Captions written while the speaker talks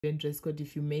dress code.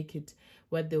 If you make it,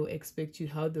 what they'll expect you,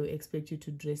 how they'll expect you to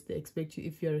dress. They expect you,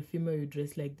 if you're a female, you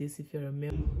dress like this. If you're a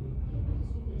male,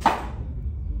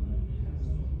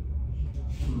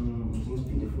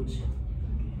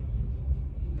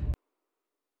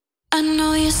 I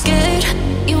know you're scared,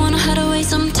 you wanna hide away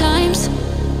sometimes.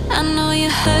 I know you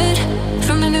hurt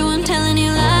from everyone telling you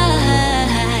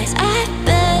lies. I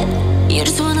bet you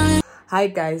just wanna live. Hi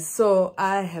guys, so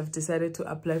I have decided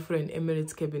to apply for an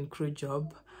Emirates cabin crew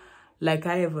job, like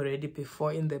I have already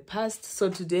before in the past. So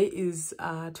today is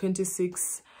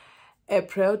 26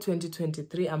 April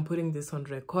 2023. I'm putting this on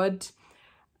record.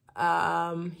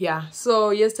 Yeah, so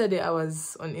yesterday I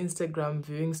was on Instagram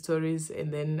viewing stories,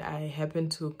 and then I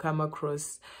happened to come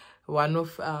across one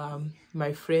of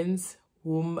my friends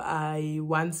whom I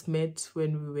once met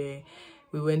when we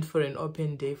went for an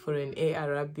open day for an Air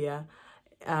Arabia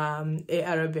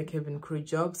cabin crew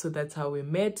job. So that's how we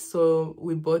met. So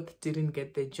we both didn't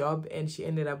get the job, and she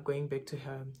ended up going back to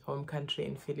her home country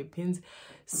in Philippines.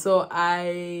 So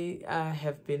I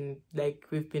have been, like,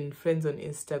 we've been friends on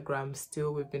Instagram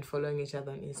still. We've been following each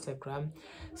other on Instagram.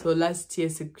 So last year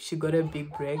she got a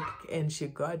big break and she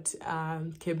got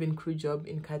cabin crew job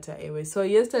in Qatar Airways. So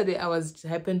yesterday I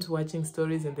happened to watching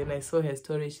stories, and then I saw her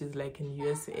story. She's like in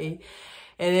USA.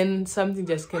 And then something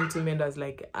just came to me, and I was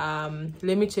like,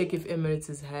 let me check if Emirates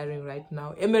is hiring right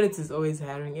now. Emirates is always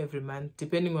hiring every month,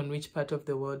 depending on which part of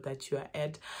the world that you are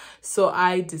at. So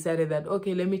I decided that,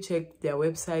 okay, let me check their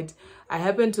website. I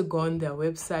happened to go on their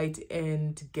website,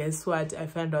 and guess what? I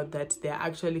found out that they're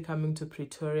actually coming to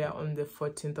Pretoria on the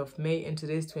 14th of May, and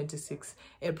today is 26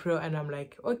 April. And I'm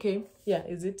like, okay, yeah,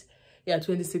 is it? Yeah,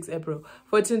 26 April.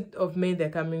 14th of May,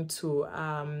 they're coming to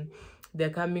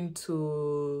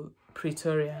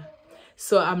Pretoria.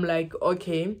 So I'm like,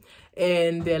 okay.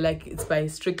 And they're like, it's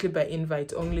strictly by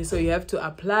invite only. So you have to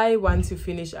apply. Once you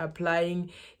finish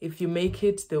applying, if you make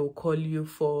it, they will call you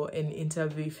for an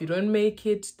interview. If you don't make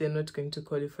it, they're not going to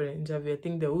call you for an interview. I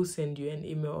think they will send you an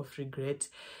email of regret.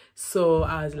 So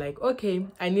I was like, okay,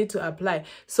 I need to apply.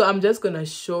 So I'm just going to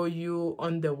show you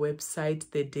on the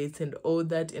website the dates and all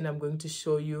that, and I'm going to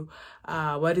show you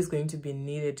what is going to be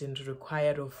needed and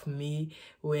required of me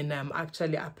when I'm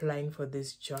actually applying for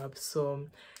this job. So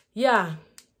yeah,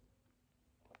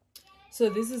 so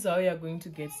this is how you're going to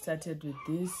get started with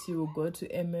this. You will go to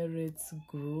Emirates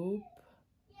group,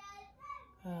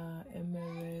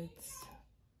 Emirates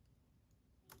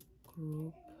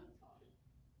group,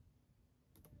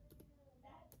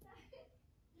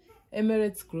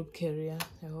 Emirates group carrier.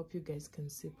 I hope you guys can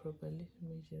see properly. Let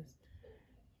me just,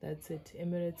 that's it,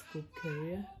 Emirates group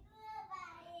carrier.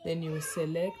 Then you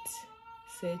select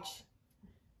search.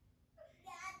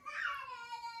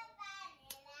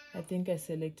 I think I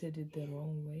selected it the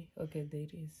wrong way. Okay, there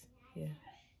it is. Yeah.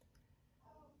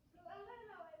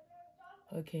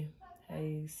 Okay,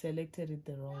 I selected it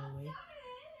the wrong way.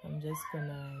 I'm just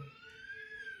gonna,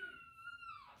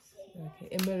 okay,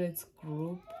 Emirates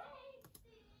group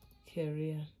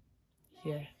carrier,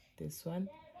 here, this one.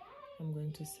 I'm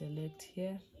going to select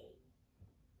here.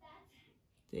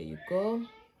 There you go.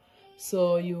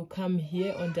 So you come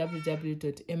here on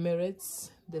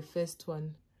www.emirates, the first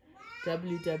one,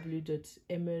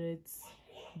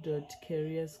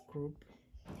 www.emirates.carriersgroup.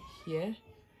 Here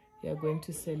you are going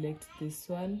to select this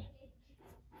one.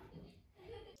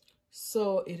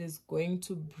 So it is going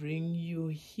to bring you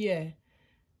here,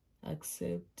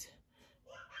 accept,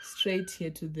 straight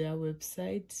here to their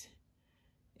website,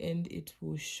 and it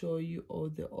will show you all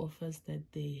the offers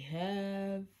that they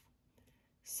have.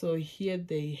 So here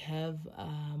they have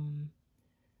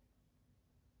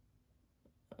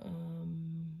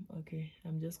okay,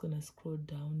 I'm just gonna scroll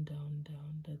down.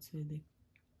 That's where they,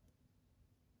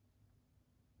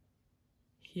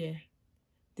 here,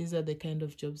 these are the kind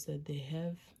of jobs that they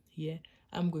have here.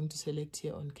 I'm going to select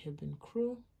here on cabin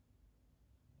crew.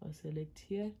 I'll select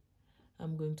here.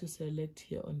 I'm going to select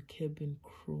here on cabin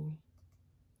crew.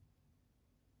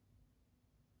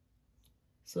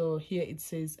 So here it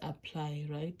says apply,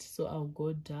 right? So I'll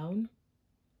go down,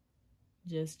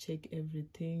 just check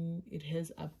everything. It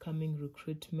has upcoming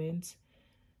recruitment.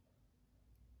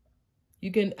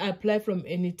 You can apply from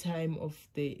any time of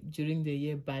during the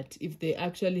year, but if they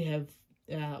actually have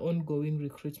ongoing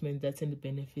recruitment, that's a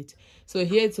benefit. So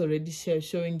here it's already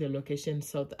showing the location,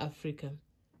 South Africa,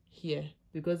 here,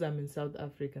 because I'm in South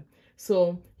Africa.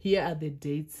 So here are the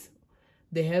dates.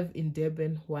 They have in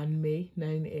Durban 1 May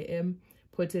 9 a.m,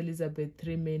 Port Elizabeth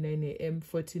 3 May 9 a.m,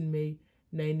 14 May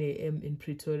 9 a.m. in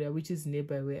Pretoria, which is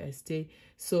nearby where I stay.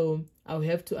 So I'll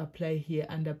have to apply here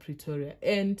under Pretoria,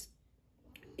 and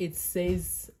it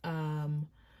says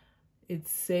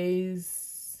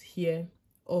here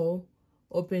or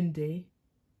open day.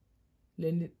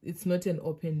 It's not an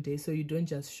open day, so you don't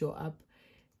just show up,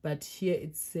 but here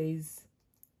it says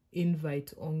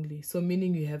invite only, so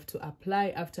meaning you have to apply.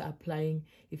 After applying,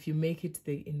 if you make it,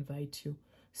 they invite you.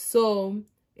 So,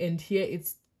 and here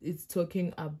it's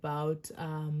talking about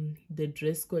the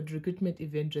dress code, recruitment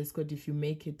event dress code. If you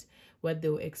make it, what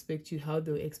they'll expect you, how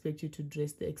they'll expect you to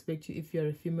dress. They expect you, if you're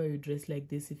a female, you dress like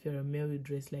this. If you're a male, you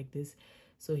dress like this.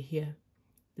 So here,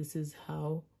 this is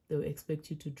how they'll expect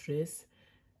you to dress.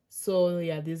 So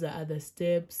yeah, these are other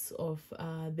steps of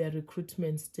their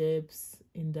recruitment steps: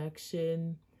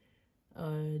 induction,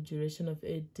 duration of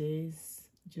 8 days,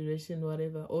 duration,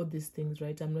 whatever, all these things,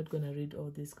 right? I'm not gonna read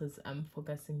all this because I'm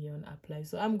focusing here on apply.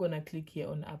 So I'm gonna click here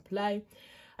on apply.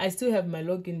 I still have my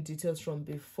login details from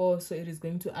before, so it is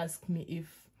going to ask me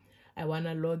if I want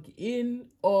to log in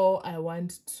or I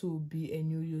want to be a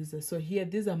new user. So here,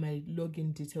 these are my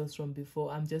login details from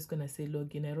before. I'm just gonna say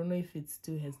login. I don't know if it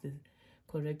still has the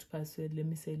correct password. Let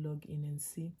me say log in and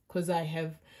see, because I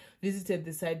have visited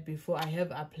the site before, I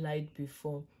have applied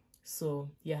before. So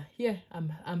yeah, here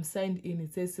I'm signed in.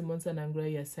 It says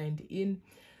simonesanangurai, you're signed in.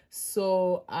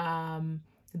 So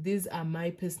these are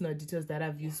my personal details that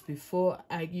I've used before.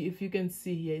 If you can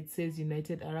see here, it says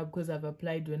United Arab, because I've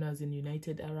applied when I was in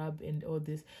United Arab and all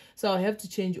this. So I have to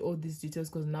change all these details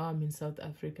because now I'm in South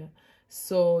Africa.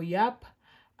 So yep,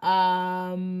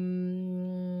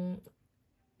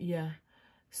 yeah,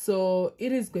 so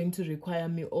it is going to require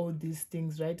me all these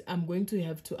things, right? I'm going to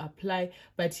have to apply,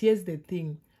 but here's the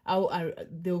thing.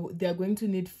 They are going to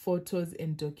need photos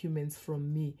and documents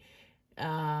from me,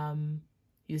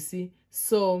 you see.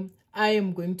 So I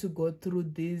am going to go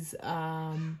through these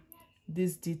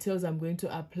details. I'm going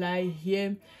to apply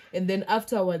here, and then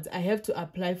afterwards I have to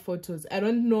apply photos. I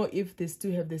don't know if they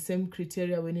still have the same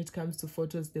criteria when it comes to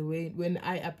photos the way when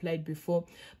I applied before,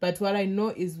 but what I know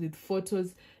is with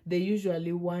photos, they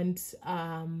usually want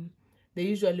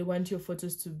your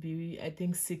photos to be, I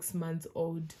think, 6 months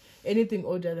old. Anything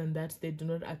older than that, they do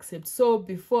not accept. So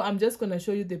before, I'm just going to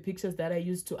show you the pictures that I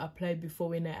used to apply before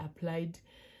when I applied.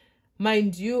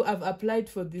 Mind you, I've applied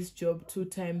for this job 2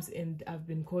 times and I've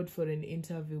been called for an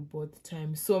interview both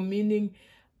times. So meaning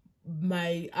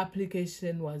my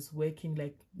application was working,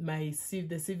 like my CV,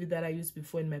 the CV that I used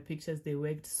before in my pictures, they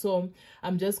worked. So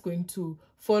I'm just going to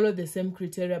follow the same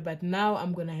criteria, but now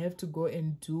I'm going to have to go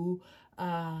and do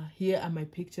here are my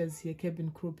pictures here, cabin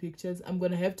crew pictures. I'm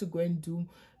gonna have to go and do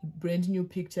brand new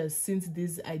pictures since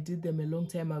these I did them a long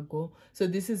time ago. So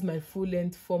this is my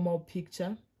full-length formal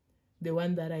picture, the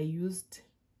one that I used.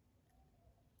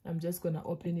 I'm just gonna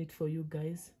open it for you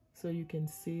guys so you can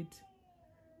see it.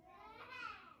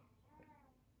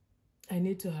 I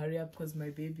need to hurry up because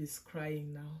my baby is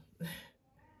crying now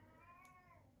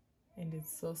and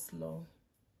it's so slow.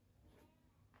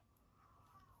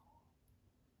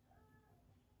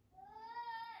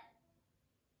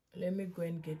 Let me go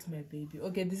and get my baby.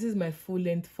 Okay, this is my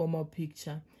full-length formal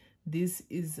picture. This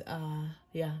is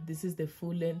yeah, this is the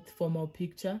full-length formal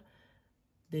picture.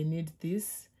 They need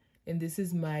this. And this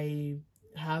is my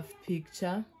half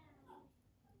picture.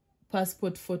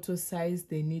 Passport photo size,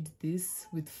 they need this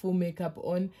with full makeup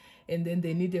on. And then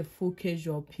they need a full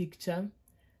casual picture.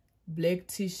 Black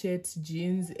t-shirt,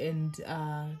 jeans, and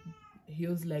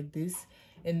heels like this.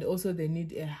 And also they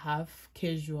need a half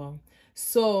casual.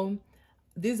 So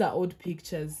these are old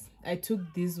pictures. I took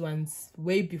these ones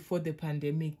way before the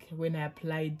pandemic when I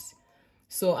applied.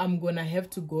 So I'm gonna have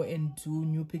to go and do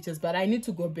new pictures, but I need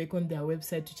to go back on their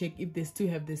website to check if they still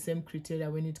have the same criteria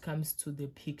when it comes to the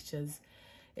pictures.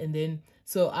 And then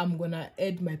so I'm gonna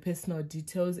add my personal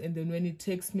details, and then when it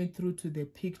takes me through to the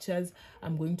pictures,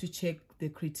 I'm going to check the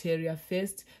criteria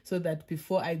first so that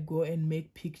before I go and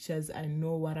make pictures, I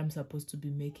know what I'm supposed to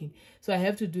be making. So I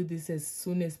have to do this as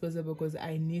soon as possible because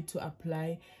I need to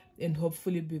apply and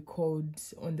hopefully be called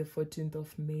on the 14th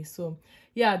of May. So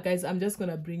yeah, guys, I'm just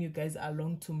gonna bring you guys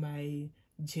along to my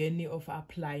journey of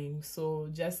applying, so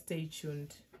just stay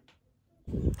tuned.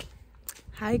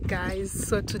 Hi guys,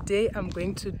 so today I'm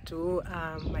going to do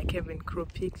my cabin crew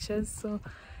pictures. So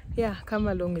yeah, come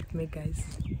along with me guys.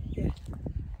 Yeah,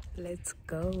 let's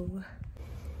go.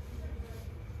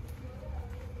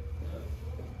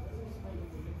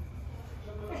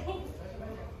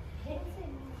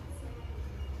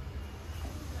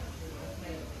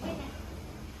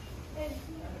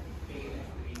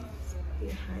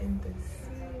 Behind the scenes.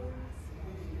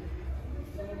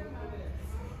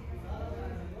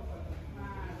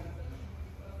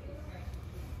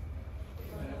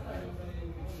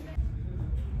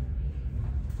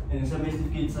 And essa vez que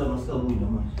fiquei de salvação, muito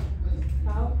mais.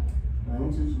 How?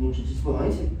 Antes, não te disse com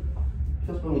mais.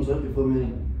 That's when we joined before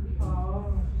me.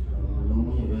 Oh.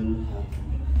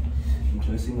 I'm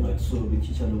dressing right, so we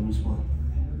teach along this one.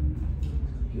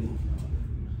 Okay.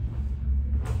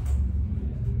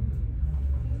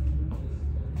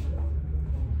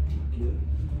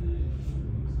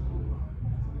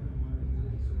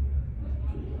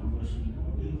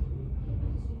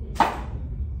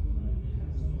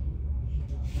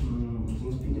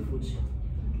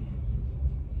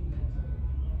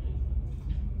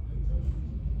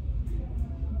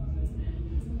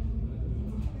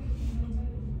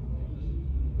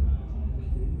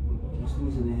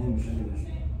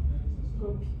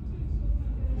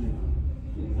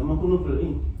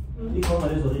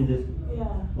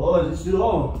 Oh, is it still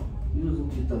on? You doesn't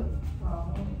get that.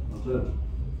 Okay.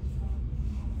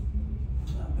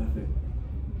 Perfect.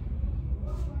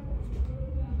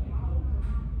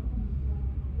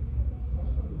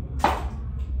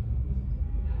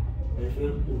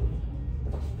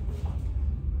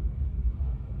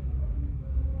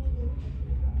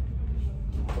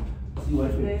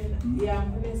 Then, yeah, I'm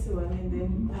going to see one and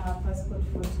then passport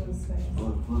photo size.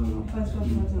 Passport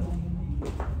photo.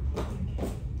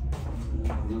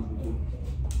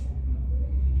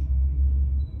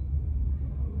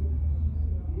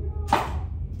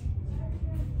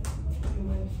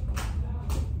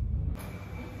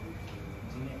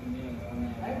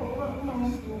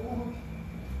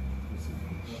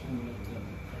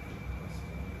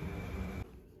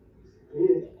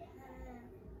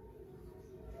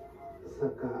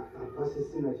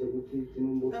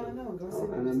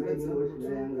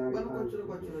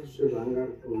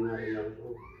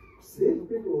 These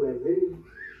people were very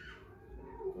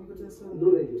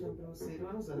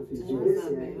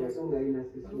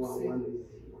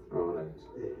alright.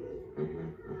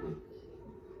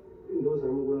 Those are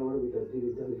not going to work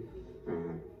with the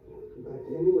but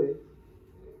anyway,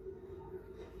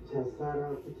 Chasara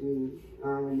putting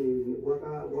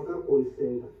waka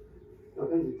consent.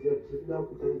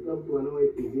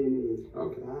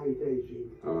 Okay.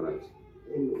 Alright.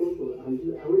 And also, I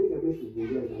will get a message and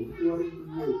if you want to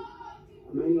know,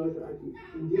 I may not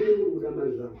dealing with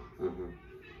Amazon.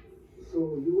 So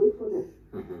you wait for that.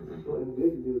 So I'm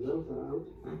glad the results are out.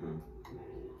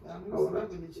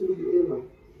 If you ever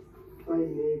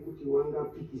find a Kutiwanga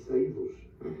Pikisaidos,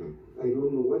 I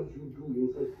don't know what you do in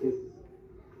such cases.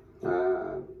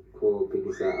 For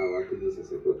Pikisa, our Pikisa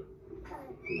sector.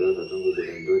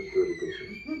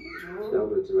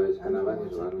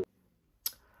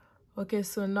 Okay,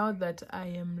 so now that I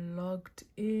am logged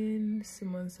in,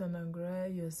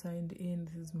 simonesanangurai, you're signed in.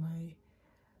 This is my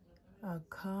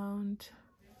account.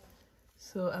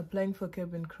 So applying for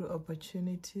cabin crew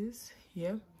opportunities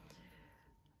here.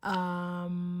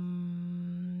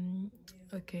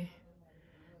 Okay,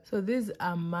 so these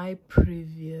are my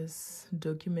previous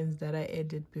documents that I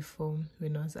added before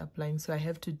when I was applying, so I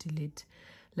have to delete.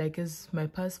 Like as my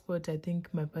passport, I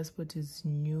think my passport is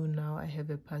new now. I have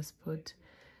a passport,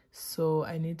 so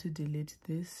I need to delete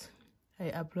this.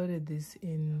 I uploaded this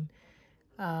in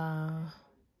I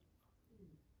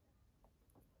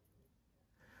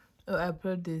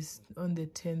uploaded this on the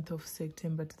 10th of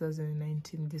September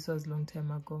 2019. This was a long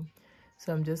time ago,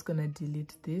 so I'm just gonna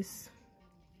delete this.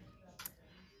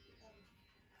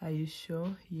 Are you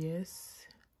sure? Yes.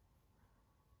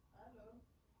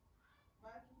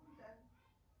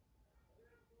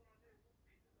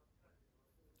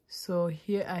 So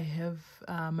here I have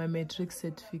my matric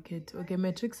certificate. Okay,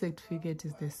 matric certificate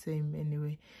is the same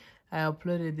anyway. I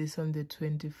uploaded this on the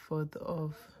 24th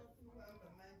of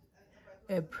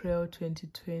April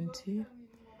 2020.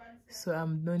 So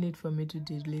no need for me to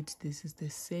delete this. Is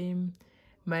the same.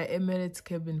 My Emirates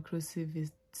cabin crew CV,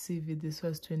 this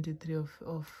was 23 of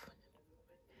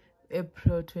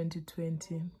April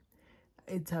 2020.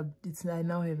 I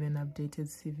now have an updated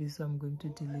CV, so I'm going to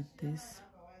delete this.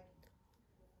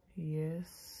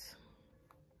 Yes.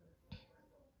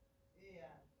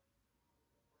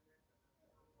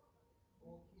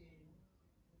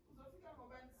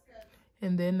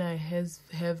 And then I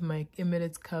have my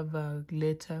Emirates cover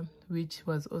letter, which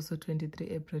was also 23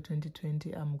 April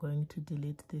 2020. I'm going to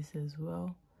delete this as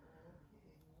well.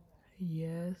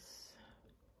 Yes.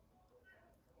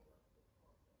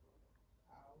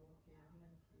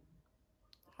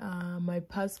 My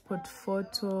passport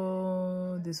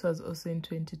photo, this was also in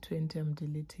 2020. I'm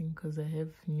deleting because I have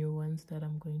new ones that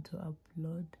I'm going to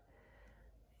upload.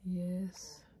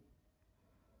 Yes.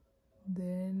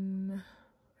 Then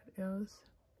what else?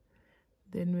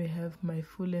 Then we have my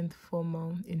full-length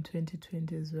formal in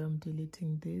 2020 as well. I'm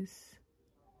deleting this.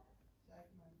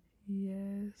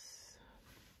 Yes.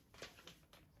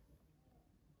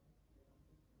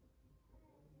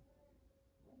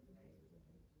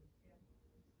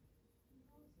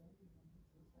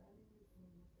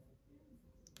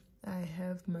 I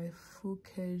have my full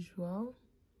casual,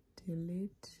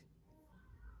 delete.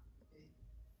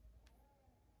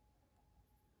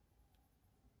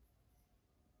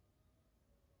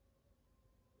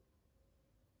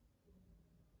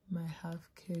 My half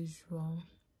casual,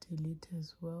 delete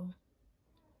as well.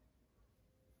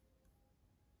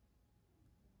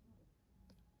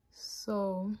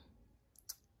 So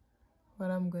what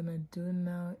I'm gonna do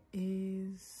now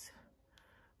is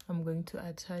I'm going to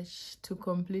attach to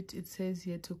complete. It says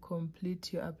here to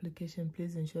complete your application,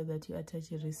 please ensure that you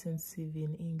attach a recent CV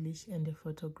in English and a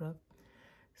photograph.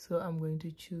 So I'm going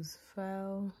to choose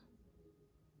file.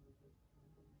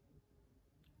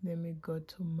 Let me go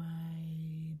to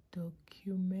my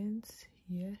documents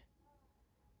here.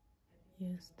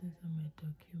 Yes, these are my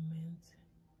documents.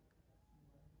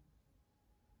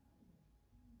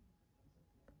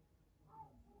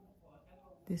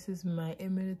 This is my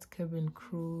Emirates cabin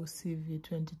crew CV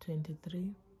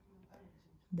 2023.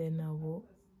 Then I will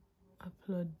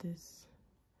upload this.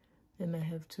 Then I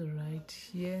have to write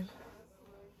here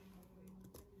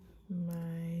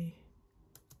my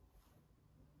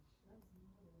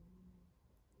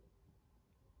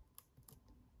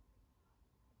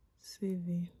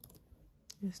CV,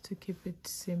 just to keep it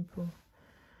simple.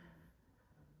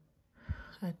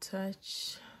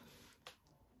 Attach.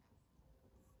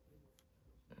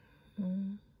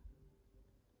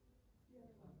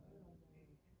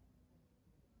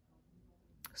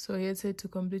 So here it said to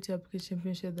complete your application,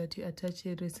 make sure that you attach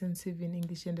a recent CV in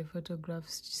English and the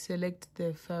photographs. Select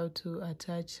the file to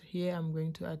attach. Here I'm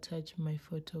going to attach my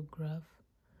photograph.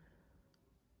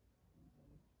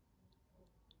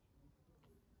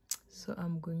 So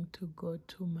I'm going to go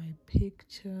to my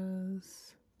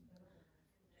pictures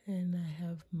and I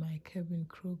have my cabin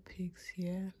crew pics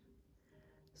here.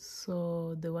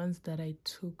 So the ones that I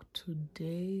took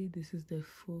today, this is the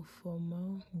full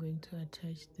formal. I'm going to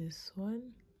attach this one.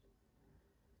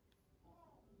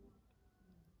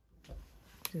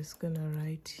 Just gonna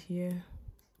write here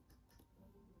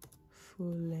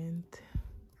full length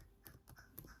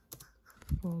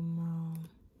formal.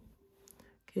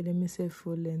 Okay, let me say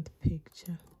full length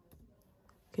picture.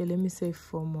 Okay, let me say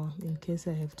formal in case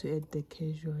I have to add the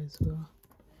casual as well.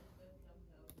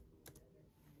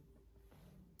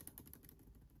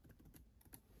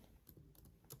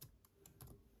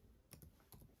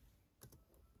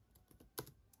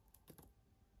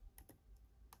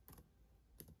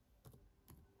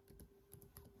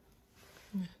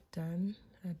 Done.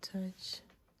 Attach.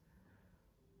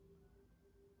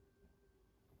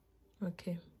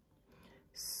 Okay,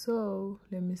 so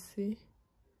let me see.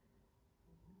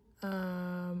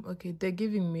 Okay, they're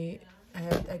giving me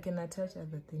I can attach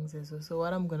other things as well. So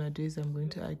what I'm gonna do is I'm going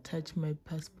to attach my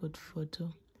passport photo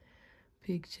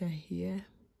picture here,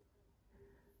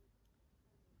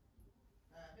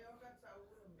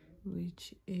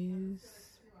 which is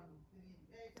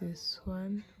this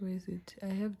one. Where is it?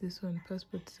 I have this one,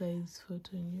 passport size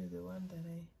photo new, the one that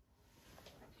I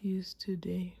used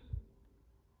today.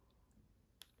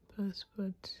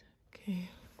 Passport. Okay.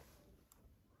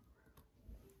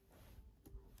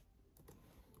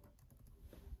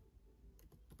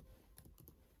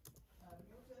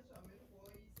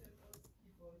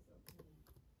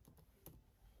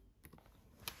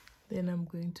 Then I'm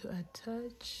going to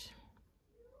attach.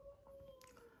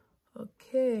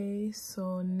 Okay,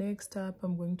 so next up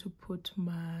I'm going to put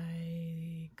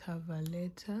my cover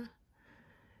letter.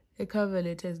 A cover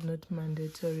letter is not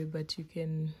mandatory, but you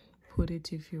can put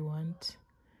it if you want.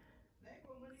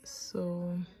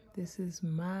 So this is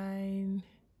mine.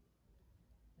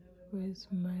 Where's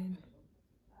mine?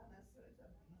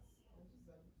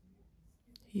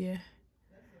 Here.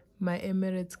 My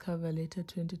Emirates cover letter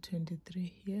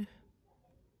 2023 here.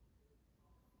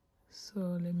 So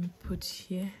let me put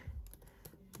here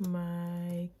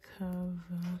my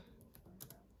cover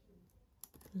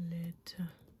letter.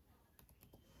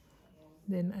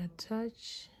 Then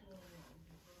attach.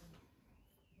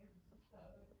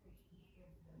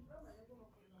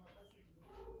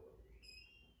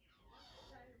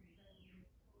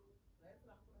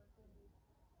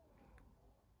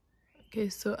 Okay,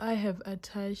 so I have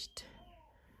attached,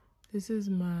 this is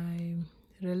my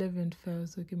relevant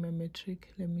files. Okay, my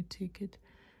metric, let me take it.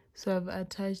 So I've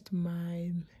attached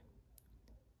my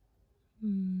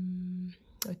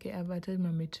okay, I've attached my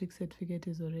metric certificate,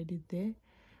 is already there.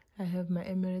 I have my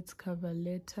Emirates cover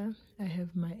letter. I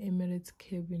have my Emirates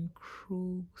cabin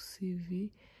crew CV.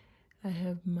 I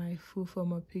have my full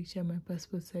formal picture, my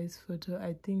passport size photo.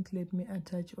 I think let me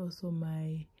attach also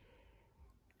my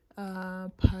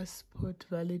passport,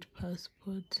 valid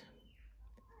passport,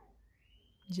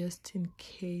 just in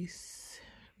case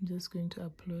I'm just going to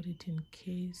upload it in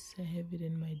case I have it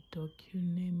in my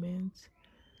documents.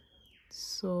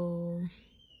 So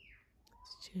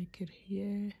let's check it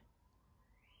here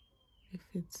if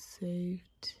it's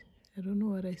saved. I don't know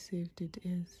what I saved it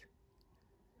as.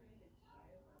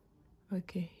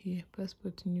 Okay, here,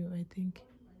 passport new, I think.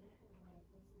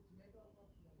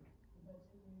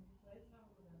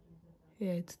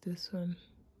 Yeah, it's this one.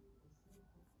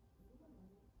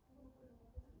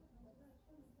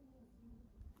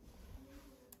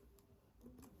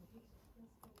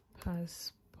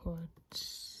 Passport.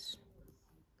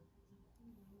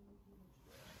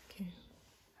 Okay.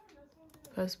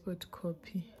 Passport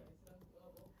copy.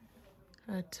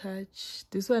 Attach.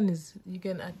 This one is, you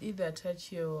can either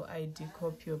attach your ID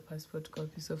copy or passport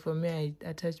copy. So for me, I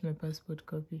attach my passport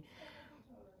copy.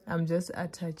 I'm just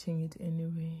attaching it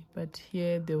anyway. But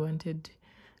here they wanted,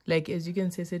 like, as you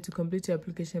can see, said to complete your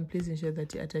application, please ensure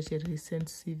that you attach a recent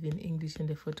CV in English and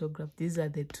a photograph. These are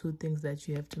the two things that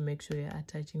you have to make sure you're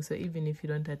attaching. So even if you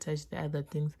don't attach the other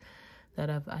things that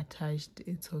I've attached,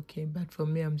 it's okay. But for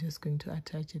me, I'm just going to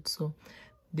attach it. So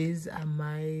these are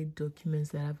my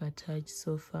documents that I've attached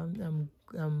so far. I'm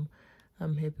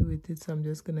happy with it. So I'm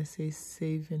just gonna say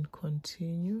save and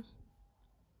continue.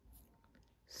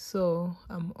 So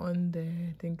I'm on the,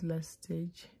 I think, last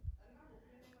stage.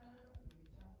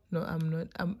 No, I'm not.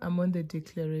 I'm on the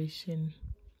declaration.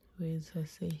 Where does I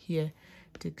say here?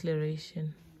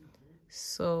 Declaration.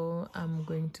 So I'm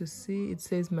going to see, it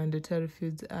says mandatory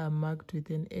fields are marked with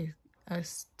an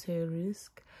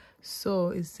asterisk. So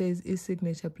it says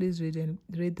e-signature. Please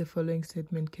read the following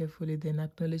statement carefully, then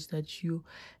acknowledge that you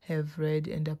have read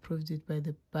and approved it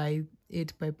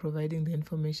by providing the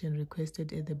information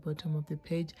requested at the bottom of the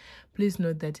page. Please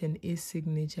note that an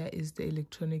e-signature is the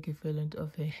electronic equivalent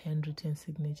of a handwritten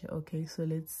signature. Okay, so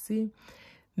let's see.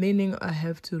 Meaning I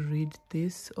have to read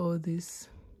this, all this.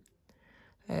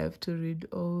 I have to read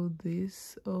all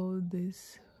this.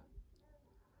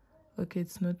 Okay,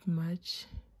 it's not much.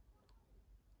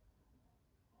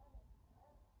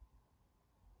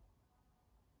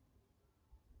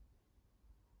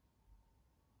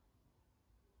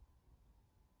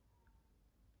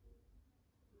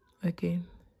 Okay,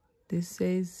 this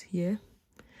says here,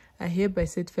 I hereby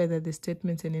certify that the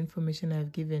statements and information I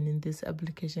have given in this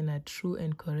application are true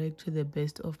and correct to the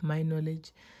best of my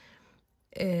knowledge.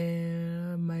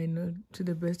 To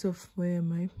the best of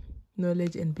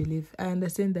knowledge and belief. I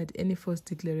understand that any false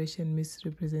declaration,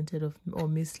 misrepresented or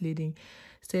misleading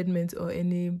statements, or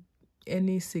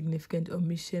any significant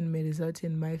omission may result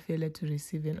in my failure to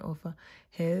receive an offer.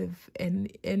 Have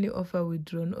any offer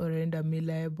withdrawn or render me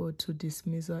liable to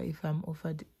dismissal if I'm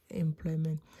offered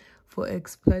employment. For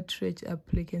expatriate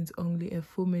applicants only, a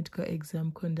full medical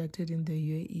exam conducted in the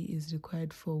UAE is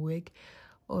required for work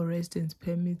or residence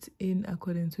permits in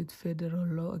accordance with federal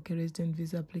law. A resident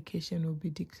visa application will be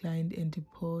declined and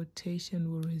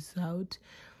deportation will result.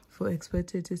 For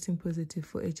expatriate testing positive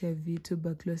for HIV,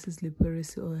 tuberculosis,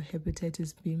 leprosy, or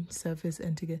hepatitis B surface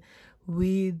antigen,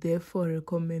 we therefore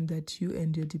recommend that you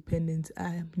and your dependents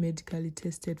are medically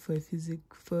tested for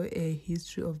a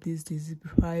history of this disease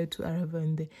prior to arrival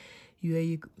in the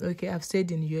UAE. Okay, I've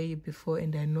stayed in UAE before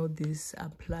and I know this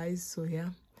applies, so yeah,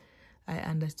 I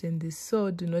understand this.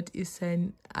 So do not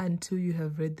e-sign until you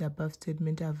have read the above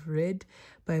statement. I've read.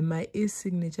 By my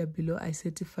e-signature below, I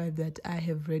certify that I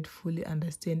have read, fully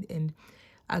understand, and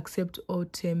accept all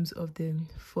terms of the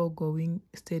foregoing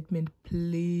statement.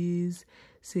 Please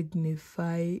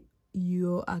signify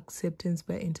your acceptance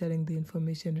by entering the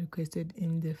information requested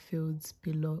in the fields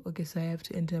below. Okay, so I have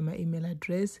to enter my email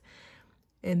address,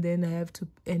 and then I have to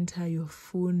enter your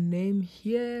full name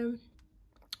here.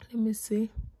 Let me see.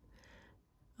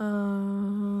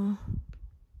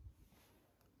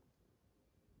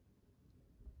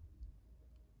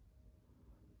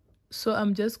 So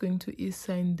I'm just going to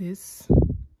e-sign this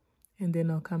and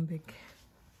then I'll come back.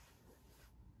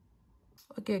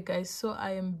 Okay guys, so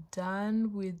I am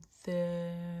done with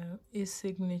the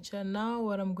e-signature. Now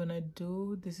what I'm gonna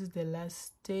do, this is the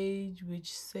last stage,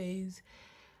 which says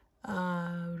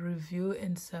review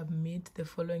and submit. The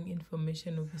following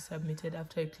information will be submitted.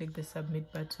 After you click the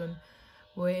submit button,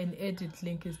 where an edit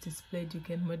link is displayed, you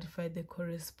can modify the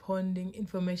corresponding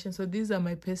information. So these are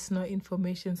my personal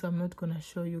information, so I'm not going to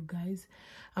show you guys.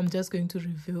 I'm just going to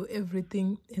review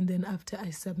everything, and then after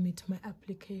I submit my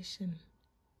application.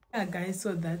 Yeah guys,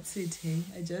 so that's it. Hey,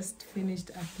 I just finished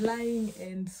applying,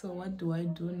 and so what do I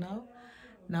do now?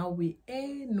 Now we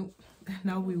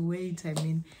wait. I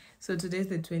mean, so today's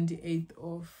the 28th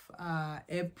of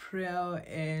April,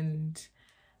 and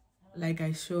like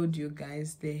I showed you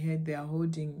guys, they are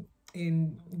holding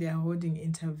they are holding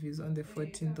interviews on the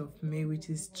 14th of May, which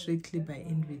is strictly by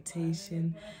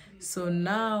invitation. So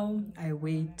now I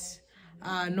wait.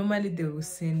 Normally they will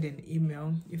send an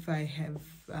email if I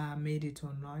have made it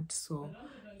or not. So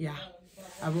yeah,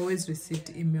 I've always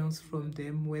received emails from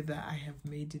them whether I have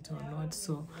made it or not.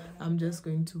 So I'm just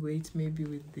going to wait. Maybe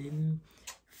within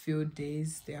few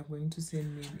days they are going to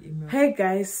send me an email. Hey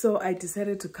guys, so I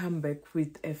decided to come back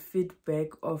with a feedback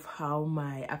of how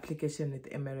my application with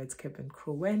Emirates cabin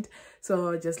crew went.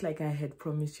 So just like I had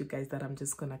promised you guys that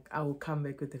I will come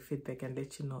back with the feedback and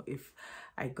let you know if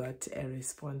I got a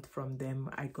response from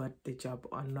them, I got the job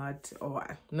or not,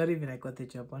 or not even I got the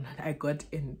job or not, I got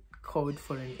in code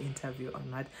for an interview or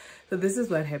not. So this is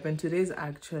what happened. Today's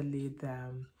actually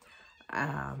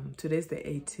today's the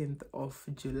 18th of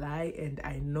July, and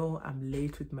I know I'm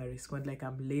late with my response, like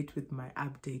I'm late with my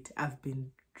update. I've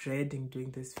been dreading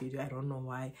doing this video. I don't know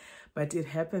why, but it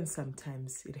happens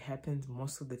sometimes. It happens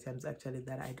most of the times actually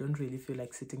that I don't really feel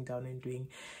like sitting down and doing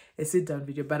a sit down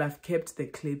video, but I've kept the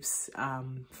clips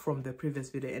from the previous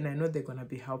video, and I know they're gonna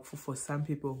be helpful for some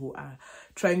people who are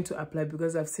trying to apply,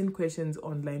 because I've seen questions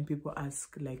online. People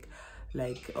ask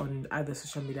like on other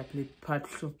social media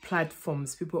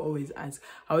platforms, people always ask,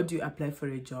 how do you apply for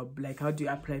a job? Like, how do you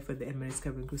apply for the Emirates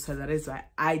cabin crew? So that is why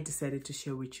I decided to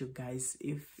share with you guys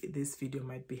if this video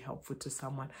might be helpful to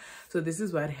someone. So this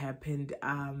is what happened.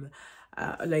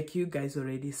 Like you guys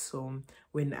already saw,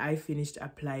 when I finished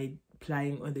applying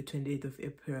on the 28th of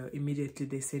April, immediately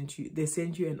they sent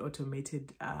you an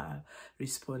automated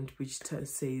response which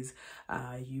says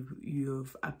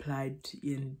you've applied,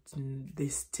 and they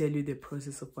tell you the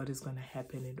process of what is going to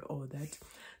happen and all that.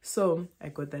 So I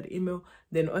got that email.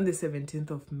 Then on the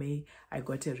 17th of May, I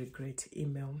got a regret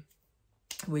email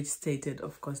which stated,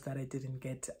 of course, that I didn't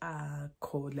get a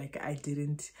code, like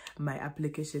my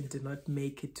application did not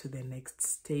make it to the next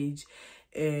stage.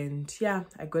 And yeah,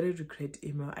 I got a regret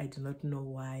email. I do not know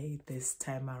why this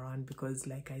time around, because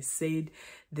like I said,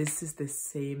 this is the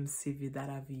same CV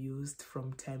that I've used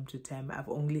from time to time. I've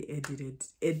only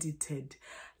edited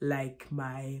like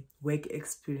my work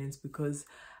experience, because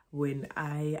when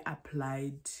I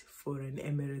applied for an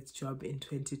Emirates job in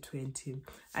 2020,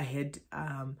 I had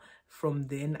from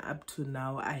then up to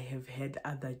now I have had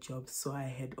other jobs, so I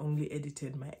had only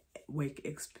edited my work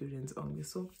experience only.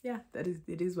 So yeah,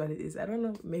 it is what it is. I don't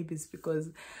know, maybe it's because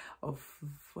of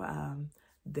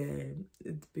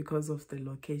the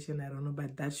location, I don't know,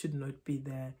 but that should not be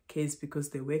the case, because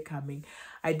they were coming.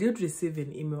 I did receive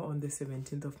an email on the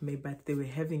 17th of May, but they were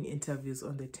having interviews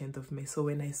on the 10th of May. So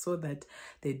when I saw that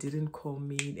they didn't call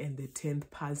me and the 10th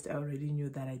passed, I already knew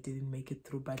that I didn't make it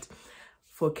through. But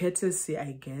for courtesy,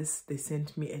 I guess, they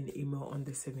sent me an email on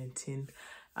the 17th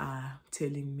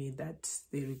telling me that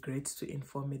they regret to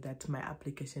inform me that my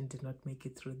application did not make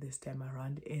it through this time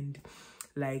around. And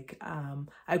like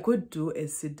I could do a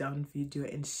sit down video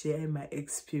and share my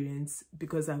experience,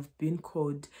 because I've been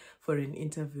called for an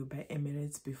interview by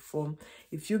Emirates before.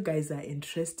 If you guys are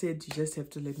interested, you just have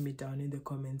to let me down in the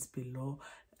comments below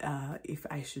if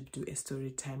I should do a story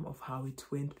time of how it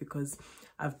went, because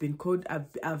I've been called,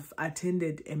 I've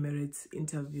attended Emirates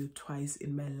interview twice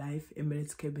in my life,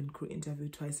 Emirates cabin crew interview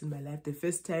twice in my life. The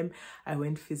first time I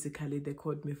went physically, they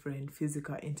called me for a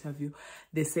physical interview.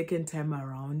 The second time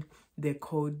around, they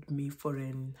called me for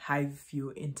an high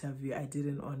view interview. I did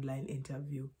an online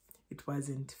interview. It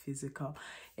wasn't physical.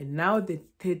 And now the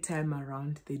third time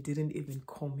around, they didn't even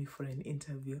call me for an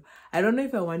interview. I don't know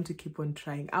if I want to keep on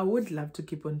trying. I would love to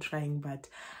keep on trying, but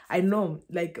I know,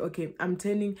 like, okay, I'm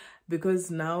turning,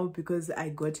 because I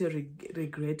got a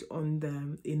regret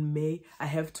in May, I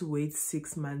have to wait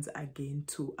 6 months again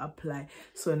to apply.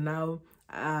 So now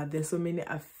there's so many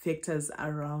factors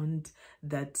around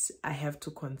that I have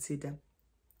to consider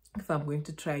if I'm going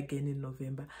to try again in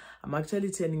November. I'm actually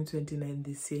turning 29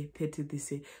 this year, 30 this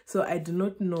year. So I do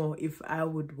not know if I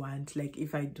would want, like,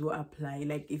 if I do apply,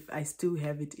 like if I still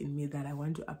have it in me that I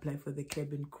want to apply for the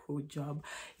cabin crew job,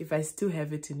 if I still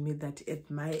have it in me that at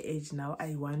my age now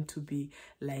I want to be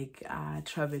like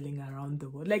traveling around the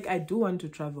world. Like I do want to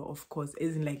travel, of course,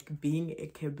 isn't like being a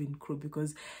cabin crew,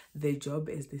 because the job,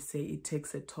 as they say, it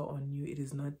takes a toll on you. It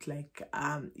is not like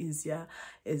easier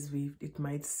as it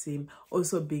might seem.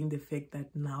 Also being the fact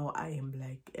that now I am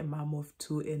like a mom of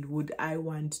 2, and would I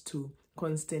want to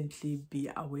constantly be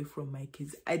away from my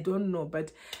kids? I don't know,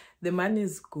 but the money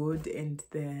is good, and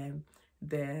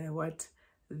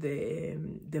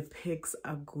the perks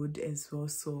are good as well.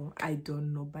 So I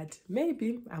don't know, but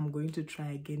maybe I'm going to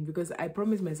try again, because I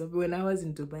promised myself when I was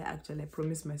in Dubai, actually I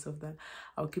promised myself that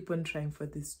I'll keep on trying for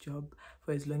this job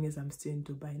for as long as I'm still in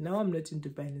Dubai. Now I'm not in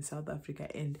Dubai, I'm in South Africa,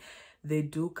 and they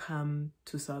do come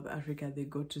to South Africa, they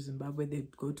go to Zimbabwe, they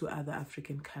go to other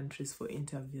African countries for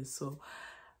interviews. So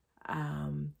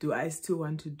do I still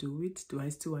want to do it? Do I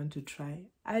still want to try?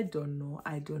 I don't know,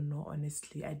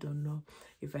 honestly. I don't know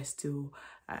if I still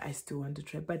want to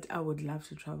try, but I would love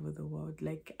to travel the world.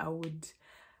 Like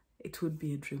it would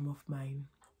be a dream of mine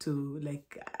to,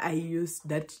 like,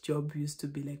 that job used to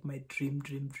be like my dream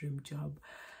job.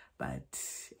 But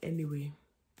anyway,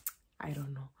 I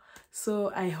don't know.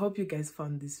 So I hope you guys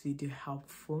found this video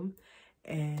helpful,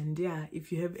 and yeah,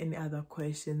 if you have any other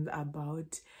questions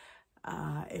about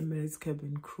Emirates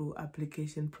cabin crew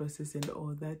application process and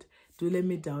all that, do let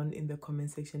me down in the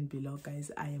comment section below,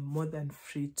 guys. I am more than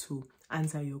free to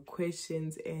answer your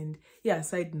questions. And yeah,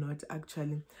 side note,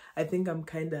 actually I think I'm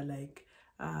kind of like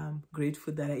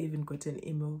grateful that I even got an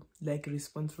email like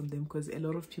response from them, because a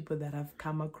lot of people that I've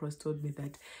come across told me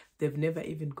that they've never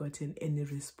even gotten any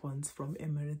response from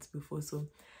Emirates before. So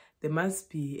there must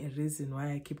be a reason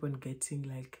why I keep on getting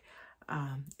like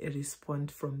a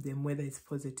response from them, whether it's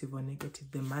positive or negative.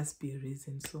 There must be a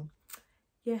reason. So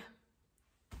yeah,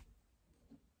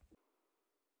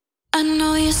 I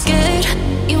know you're scared.